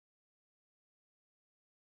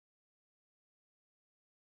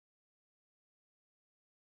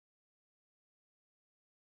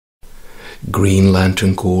Green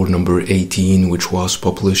Lantern Corps number 18, which was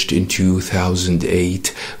published in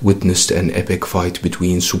 2008, witnessed an epic fight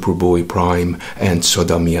between Superboy Prime and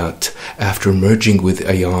Sodomyat after merging with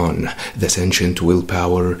Ayan, the sentient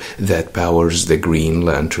willpower that powers the Green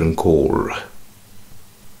Lantern Corps.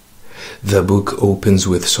 The book opens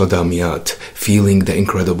with Sodomyat feeling the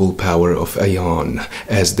incredible power of Ayan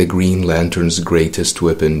as the Green Lantern's greatest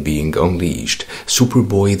weapon being unleashed.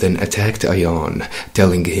 Superboy then attacked Ayan,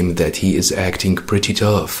 telling him that he is acting pretty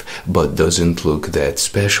tough but doesn't look that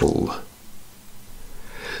special.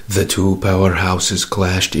 The two powerhouses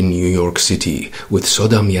clashed in New York City, with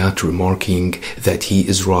Sodomyat remarking that he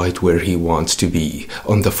is right where he wants to be,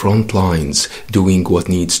 on the front lines, doing what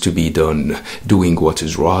needs to be done, doing what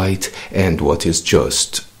is right and what is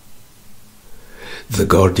just. The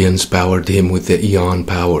Guardians powered him with the Ayan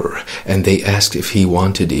power, and they asked if he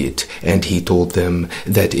wanted it, and he told them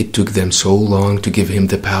that it took them so long to give him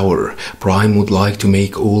the power. Prime would like to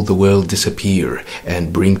make all the world disappear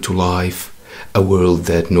and bring to life a world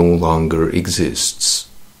that no longer exists.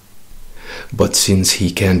 But since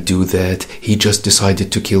he can't do that, he just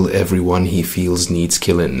decided to kill everyone he feels needs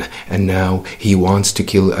killing, and now he wants to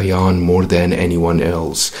kill Ayan more than anyone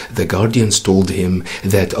else. The Guardians told him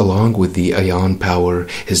that along with the Ayan power,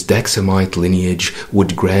 his Daxamite lineage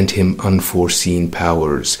would grant him unforeseen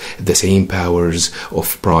powers, the same powers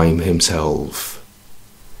of Prime himself.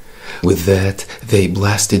 With that, they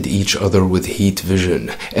blasted each other with heat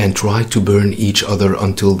vision and tried to burn each other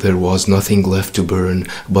until there was nothing left to burn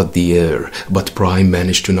but the air, but Prime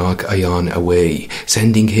managed to knock Ayan away,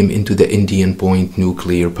 sending him into the Indian Point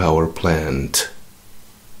nuclear power plant.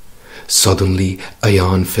 Suddenly,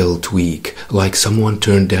 Ayan felt weak, like someone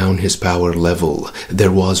turned down his power level.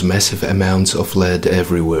 There was massive amounts of lead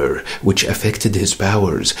everywhere, which affected his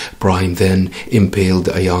powers. Prime then impaled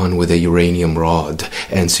Ayan with a uranium rod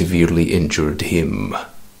and severely injured him.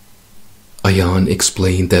 Ayan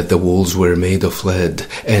explained that the walls were made of lead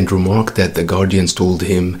and remarked that the Guardians told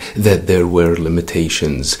him that there were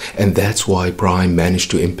limitations, and that's why Prime managed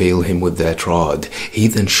to impale him with that rod. He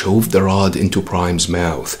then shoved the rod into Prime's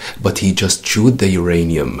mouth, but he just chewed the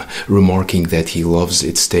uranium, remarking that he loves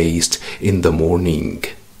its taste in the morning.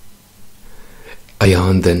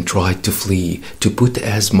 Ayan then tried to flee, to put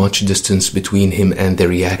as much distance between him and the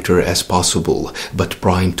reactor as possible, but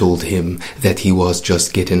Prime told him that he was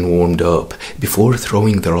just getting warmed up before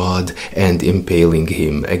throwing the rod and impaling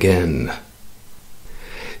him again.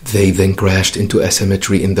 They then crashed into a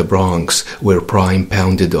cemetery in the Bronx, where Prime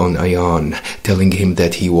pounded on Ayan, telling him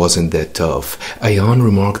that he wasn't that tough. Ayan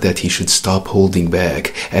remarked that he should stop holding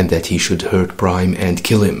back and that he should hurt Prime and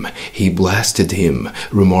kill him. He blasted him,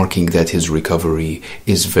 remarking that his recovery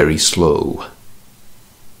is very slow.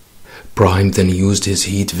 Prime then used his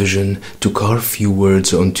heat vision to carve few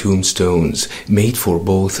words on tombstones made for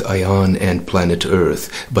both Ayan and planet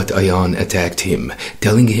Earth, but Ayan attacked him,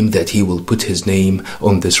 telling him that he will put his name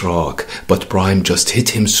on this rock, but Prime just hit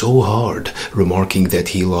him so hard, remarking that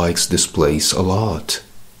he likes this place a lot.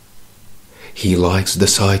 He likes the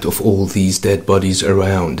sight of all these dead bodies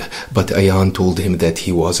around, but Ayan told him that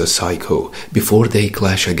he was a psycho before they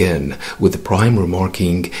clash again, with Prime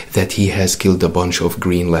remarking that he has killed a bunch of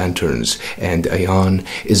Green Lanterns and Ayan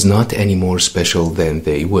is not any more special than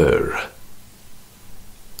they were.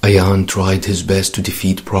 Ayan tried his best to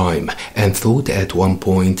defeat Prime and thought at one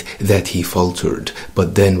point that he faltered,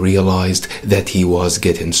 but then realized that he was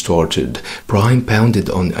getting started. Prime pounded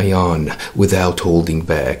on Ayan without holding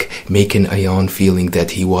back, making Ayan feeling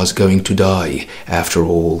that he was going to die. After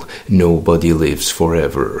all, nobody lives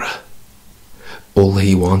forever. All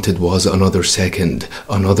he wanted was another second,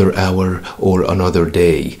 another hour, or another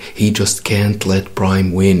day. He just can't let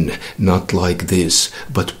Prime win, not like this,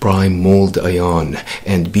 but Prime mauled Ayan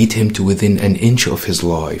and beat him to within an inch of his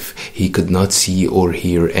life. He could not see or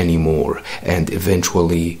hear anymore, and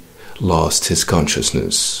eventually lost his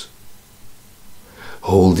consciousness.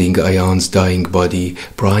 Holding Ayan's dying body,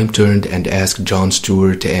 Prime turned and asked John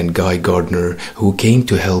Stewart and Guy Gardner, who came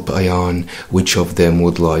to help Ayan, which of them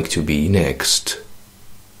would like to be next.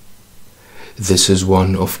 This is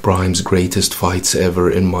one of Prime's greatest fights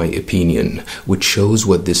ever in my opinion, which shows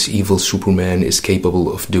what this evil Superman is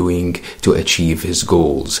capable of doing to achieve his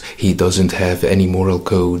goals. He doesn't have any moral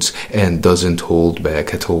codes and doesn't hold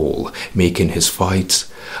back at all, making his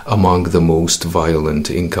fights among the most violent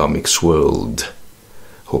in comics world.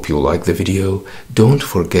 Hope you like the video. Don't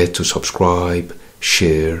forget to subscribe,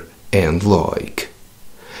 share and like.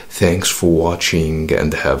 Thanks for watching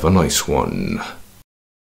and have a nice one.